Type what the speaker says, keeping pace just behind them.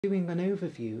Doing an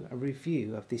overview, a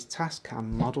review of this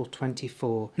Tascam Model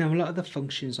 24. Now a lot of the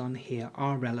functions on here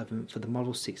are relevant for the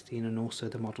Model 16 and also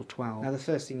the Model 12. Now the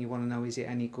first thing you want to know, is it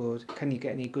any good? Can you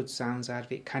get any good sounds out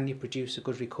of it? Can you produce a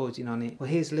good recording on it? Well,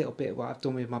 here's a little bit of what I've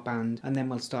done with my band, and then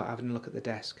we'll start having a look at the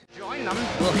desk. Join them!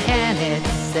 Well, Janet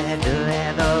said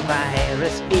the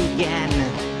virus began,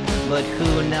 but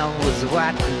who knows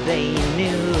what they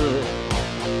knew.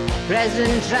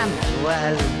 President Trump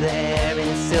was there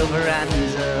in silver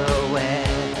underwear,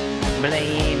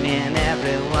 blaming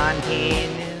everyone he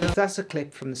knew. That's a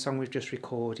clip from the song we've just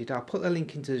recorded. I'll put the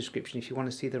link into the description if you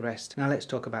want to see the rest. Now let's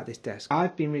talk about this desk.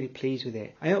 I've been really pleased with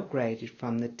it. I upgraded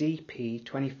from the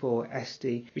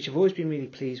DP24SD, which I've always been really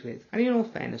pleased with. And in all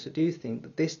fairness, I do think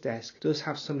that this desk does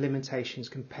have some limitations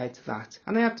compared to that.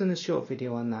 And I have done a short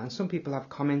video on that, and some people have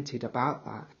commented about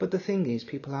that. But the thing is,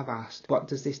 people have asked, what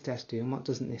does this desk do and what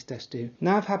doesn't this desk do?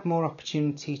 Now I've had more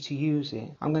opportunity to use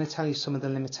it, I'm going to tell you some of the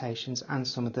limitations and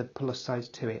some of the plus sides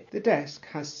to it. The desk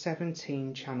has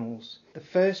 17 channels. The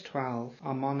first 12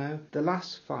 are mono, the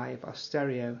last 5 are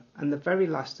stereo, and the very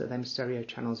last of them stereo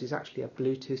channels is actually a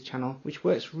Bluetooth channel, which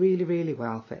works really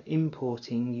well for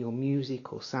importing your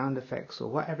music or sound effects or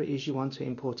whatever it is you want to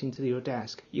import into your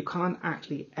desk. You can't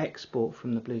actually export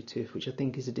from the Bluetooth, which I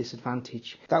think is a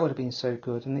disadvantage. That would have been so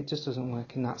good, and it just doesn't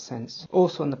work in that sense.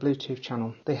 Also on the Bluetooth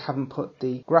channel, they haven't put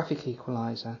the graphic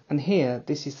equalizer, and here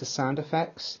this is the sound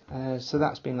effects, so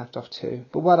that's been left off too.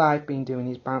 But what I've been doing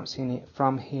is bouncing it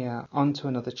from here onto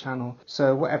another channel,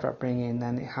 so whatever I bring in,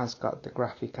 then it has got the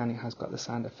graphic and it has got the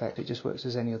sound effect. It just works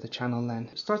as any other channel then.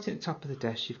 Starting at the top of the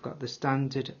desk, you've got the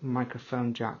standard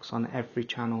microphone jacks on every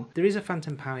channel. There is a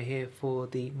phantom power here for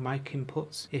the mic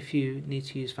inputs if you need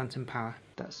to use phantom power.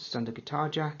 That's the standard guitar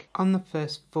jack. On the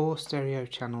first 4 stereo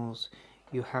channels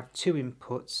you have 2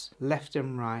 inputs, left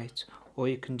and right, or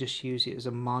you can just use it as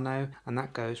a mono, and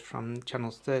that goes from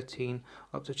channels 13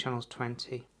 up to channels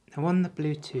 20. Now on the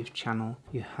Bluetooth channel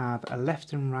you have a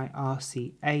left and right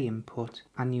RCA input,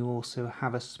 and you also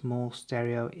have a small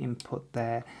stereo input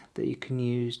there that you can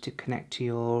use to connect to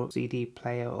your CD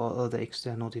player or other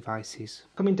external devices.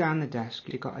 Coming down the desk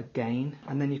you've got a gain,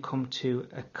 and then you come to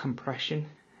a compression.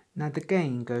 Now the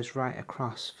gain goes right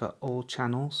across for all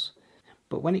channels,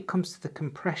 but when it comes to the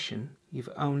compression you've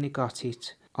only got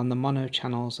it on the mono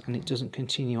channels, and it doesn't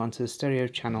continue onto the stereo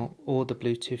channel or the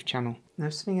Bluetooth channel. Now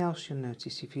something else you'll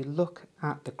notice, if you look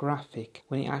at the graphic,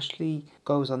 when it actually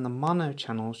goes on the mono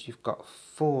channels you've got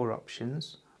 4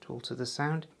 options to alter the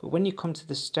sound, but when you come to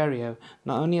the stereo,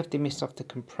 not only have they missed off the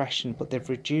compression, but they've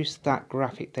reduced that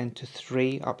graphic then to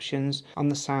 3 options on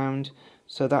the sound,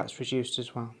 so that's reduced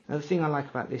as well. Now the thing I like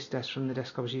about this desk from the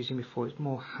desk I was using before, it's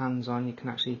more hands-on. You can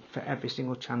actually, for every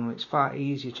single channel, it's far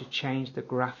easier to change the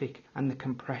graphic and the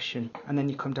compression, and then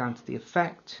you come down to the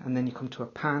effect, and then you come to a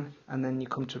pan, and then you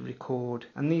come to record,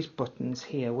 and these buttons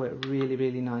here work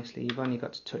really nicely. You've only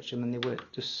got to touch them and they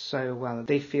work just so well.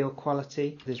 They feel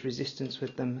quality, there's resistance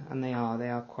with them, and they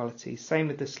are quality. Same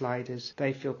with the sliders,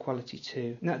 they feel quality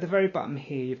too. Now at the very bottom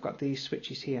here you've got these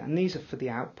switches here, and these are for the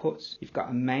outputs. You've got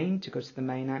a main to go to the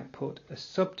main output, a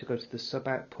sub to go to the sub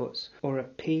outputs, or a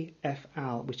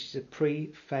PFL, which is a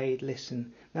pre-fade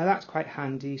listen. Now that's quite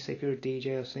handy, so if you're a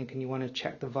DJ or something and you want to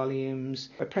check the volumes,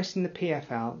 by pressing the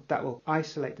PFL that will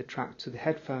isolate the track to the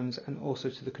headphones and also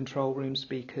to the control room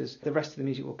speakers. The rest of the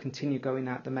music will continue going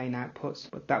out the main outputs,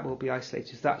 but that will be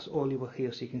isolated, so that's all you will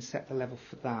hear, so you can set the level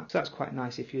for that. So that's quite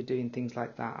nice if you're doing things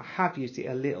like that. I have used it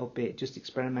a little bit, just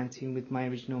experimenting with my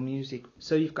original music.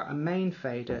 So you've got a main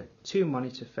fader, 2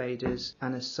 monitor faders,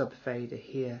 and a sub fader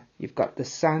here. You've got the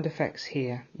sound effects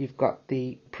here, you've got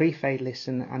the pre-fade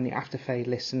listen and the after fade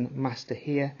listen master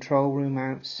here, control room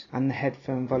mounts, and the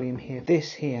headphone volume here.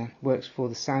 This here works for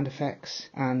the sound effects,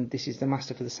 and this is the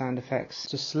master for the sound effects.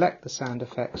 To select the sound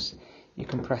effects you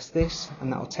can press this,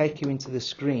 and that will take you into the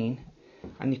screen,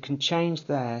 and you can change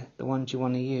there the ones you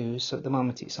want to use. So at the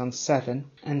moment it's on 7,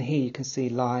 and here you can see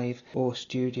live or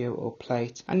studio or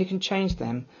plate, and you can change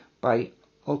them by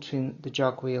altering the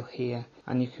jog wheel here,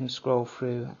 and you can scroll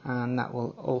through and that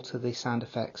will alter the sound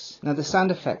effects. Now the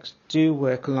sound effects do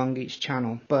work along each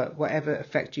channel, but whatever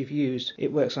effect you've used,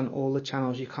 it works on all the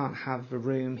channels. You can't have a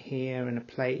room here and a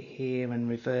plate here and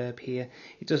reverb here.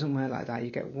 It doesn't work like that. You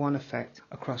get one effect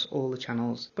across all the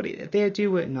channels, but they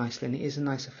do work nicely, and it is a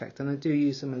nice effect, and I do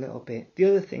use them a little bit. The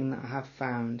other thing that I have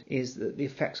found is that the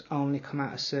effects only come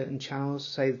out of certain channels.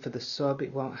 Say for the sub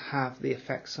it won't have the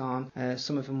effects on,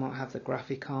 some of them won't have the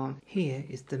graphic on. Here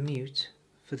is the mute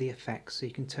for the effects, so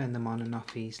you can turn them on and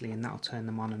off easily, and that'll turn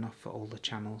them on and off for all the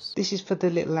channels. This is for the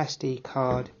little SD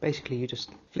card. Basically you just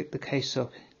flick the case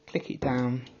up, click it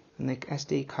down, and the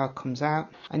SD card comes out,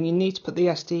 and you need to put the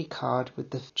SD card with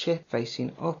the chip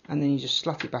facing up, and then you just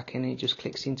slot it back in and it just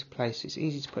clicks into place. It's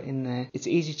easy to put in there. It's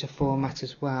easy to format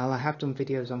as well. I have done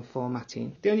videos on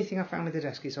formatting. The only thing I found with the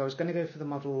desk is I was going to go for the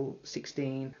Model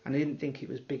 16 and I didn't think it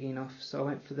was big enough, so I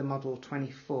went for the Model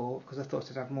 24 because I thought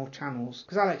I'd have more channels,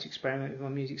 because I like to experiment with my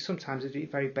music. Sometimes I do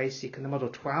it very basic, and the Model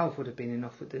 12 would have been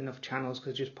enough with enough channels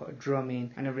because I just put a drum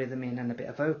in and a rhythm in and a bit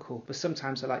of vocal. But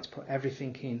sometimes I like to put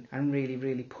everything in and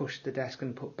really push the desk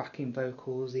and put backing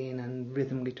vocals in and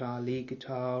rhythm guitar, lead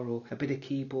guitar, or a bit of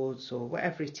keyboards or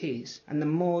whatever it is. And the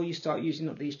more you start using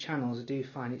up these channels, I do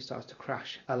find it starts to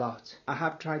crash a lot. I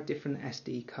have tried different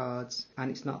SD cards, and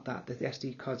it's not that the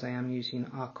SD cards I am using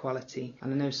are quality,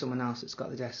 and I know someone else that's got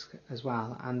the desk as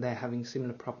well and they're having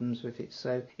similar problems with it,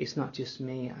 so it's not just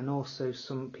me. And also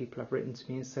some people have written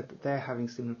to me and said that they're having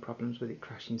similar problems with it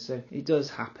crashing, so it does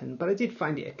happen. But I did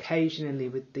find it occasionally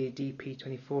with the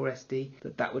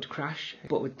DP24SD that would crash,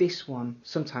 but with this one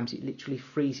sometimes it literally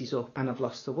freezes up and I've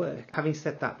lost the work. Having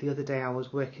said that, the other day I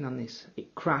was working on this,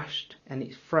 it crashed and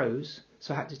it froze,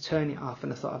 so I had to turn it off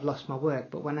and I thought I'd lost my work.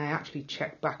 But when I actually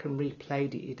checked back and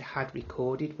replayed it, it had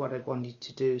recorded what I wanted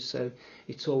to do, so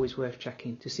it's always worth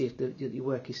checking to see if the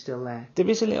work is still there. There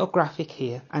is a little graphic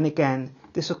here, and again,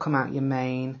 this will come out your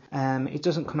main. It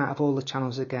doesn't come out of all the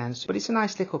channels again, but it's a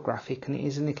nice little graphic and it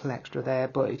is a little extra there,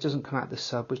 but it doesn't come out the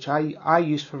sub, which I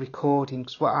use for recording,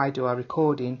 because what I do, I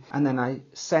record in and then I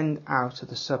send out of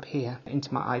the sub here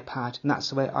into my iPad, and that's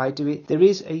the way I do it. There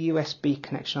is a USB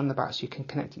connection on the back, so you can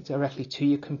connect it directly to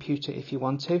your computer if you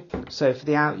want to. So for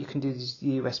the out you can do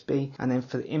the USB, and then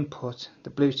for the input the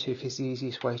Bluetooth is the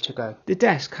easiest way to go. The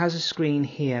desk has a screen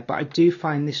here, but I do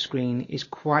find this screen is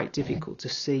quite difficult to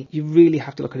see. You really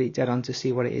have to look at it dead on to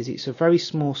see what it is. It's a very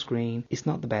small screen. It's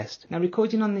not the best. Now,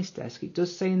 recording on this desk, it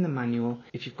does say in the manual,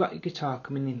 if you've got your guitar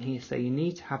coming in here, so you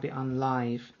need to have it on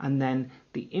live, and then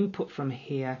the input from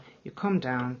here, you come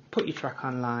down, put your track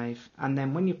on live, and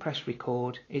then when you press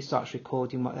record, it starts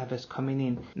recording whatever's coming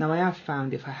in. Now, I have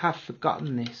found if I have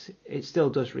forgotten this, it still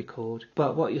does record,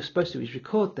 but what you're supposed to do is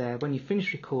record there. When you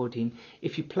finish recording,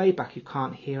 if you play back, you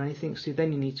can't hear anything, so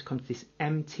then you need to come to this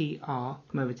MTR,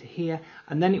 come over to here,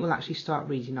 and then it will actually start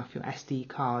reading off your SD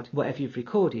card. Whatever you've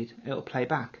recorded, it'll play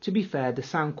back. To be fair, the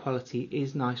sound quality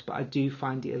is nice, but I do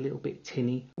find it a little bit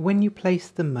tinny. When you place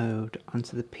the mode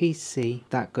onto the PC,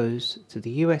 that goes to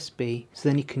the USB, so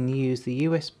then you can use the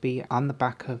USB on the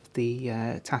back of the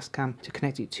Tascam to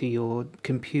connect it to your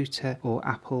computer or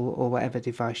Apple or whatever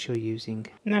device you're using.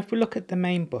 Now, if we look at the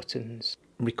main buttons,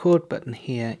 record button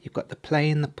here, you've got the play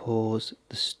and the pause,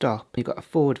 the stop, you've got a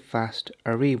forward fast,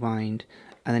 a rewind,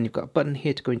 and then you've got a button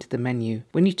here to go into the menu.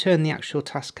 When you turn the actual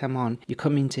Tascam on, you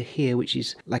come into here, which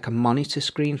is like a monitor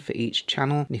screen for each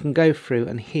channel. You can go through,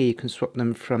 and here you can swap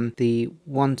them from the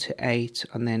 1 to 8,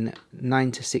 and then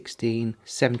 9 to 16,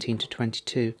 17 to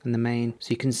 22 and the main, so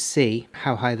you can see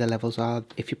how high the levels are.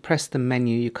 If you press the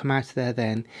menu, you come out of there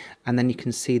then, and then you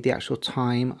can see the actual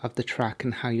time of the track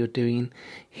and how you're doing.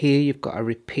 Here you've got a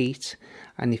repeat,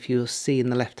 and if you'll see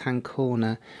in the left hand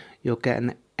corner, you'll get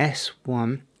an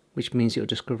S1, which means it'll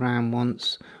just go round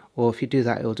once, or if you do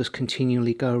that, it'll just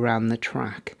continually go around the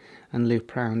track and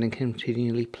loop around and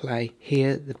continually play.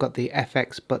 Here they've got the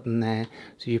FX button there,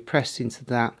 so you press into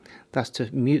that, that's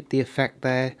to mute the effect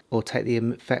there or take the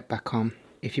effect back on.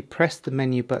 If you press the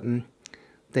menu button,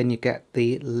 then you get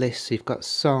the list, so you've got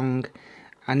song,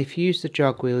 and if you use the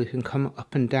jog wheel, you can come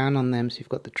up and down on them, so you've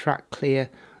got the track clear,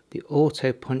 the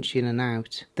auto punch in and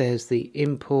out, there's the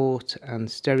import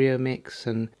and stereo mix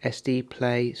and SD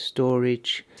play,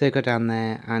 storage, they go down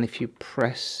there, and if you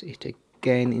press it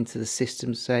again into the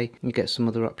system, say, you get some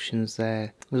other options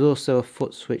there. There's also a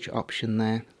foot switch option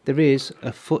there. There is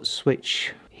a foot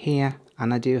switch here,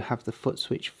 and I do have the foot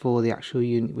switch for the actual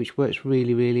unit, which works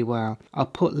really well. I'll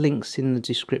put links in the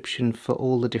description for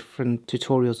all the different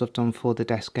tutorials I've done for the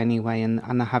desk anyway, and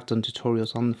I have done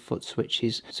tutorials on the foot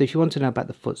switches, so if you want to know about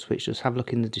the foot switch, just have a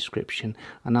look in the description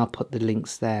and I'll put the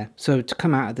links there. So to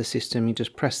come out of the system, you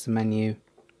just press the menu,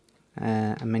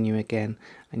 a menu again,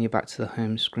 and you're back to the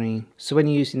home screen. So when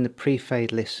you're using the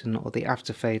pre-fade listen or the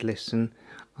after fade listen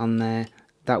on there,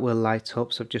 that will light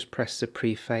up, so I've just pressed the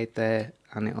pre-fade there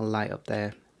and it'll light up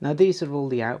there. Now these are all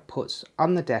the outputs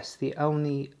on the desk. The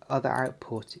only other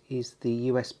output is the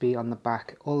USB on the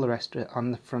back, all the rest are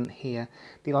on the front here.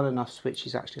 The on and off switch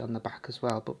is actually on the back as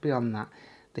well, but beyond that,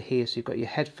 the here, so you've got your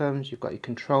headphones, you've got your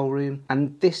control room,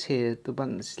 and this here, the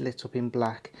one that's lit up in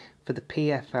black, for the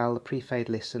PFL, the pre-fade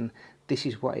listen, this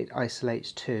is what it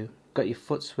isolates to. You've got your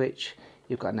foot switch,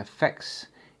 you've got an effects,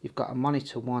 you've got a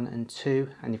monitor 1 and 2,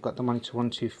 and you've got the monitor 1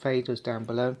 2 faders down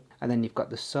below, and then you've got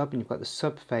the sub, and you've got the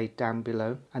sub fade down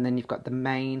below, and then you've got the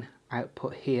main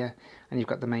output here, and you've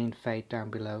got the main fade down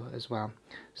below as well.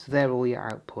 So they're all your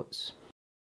outputs.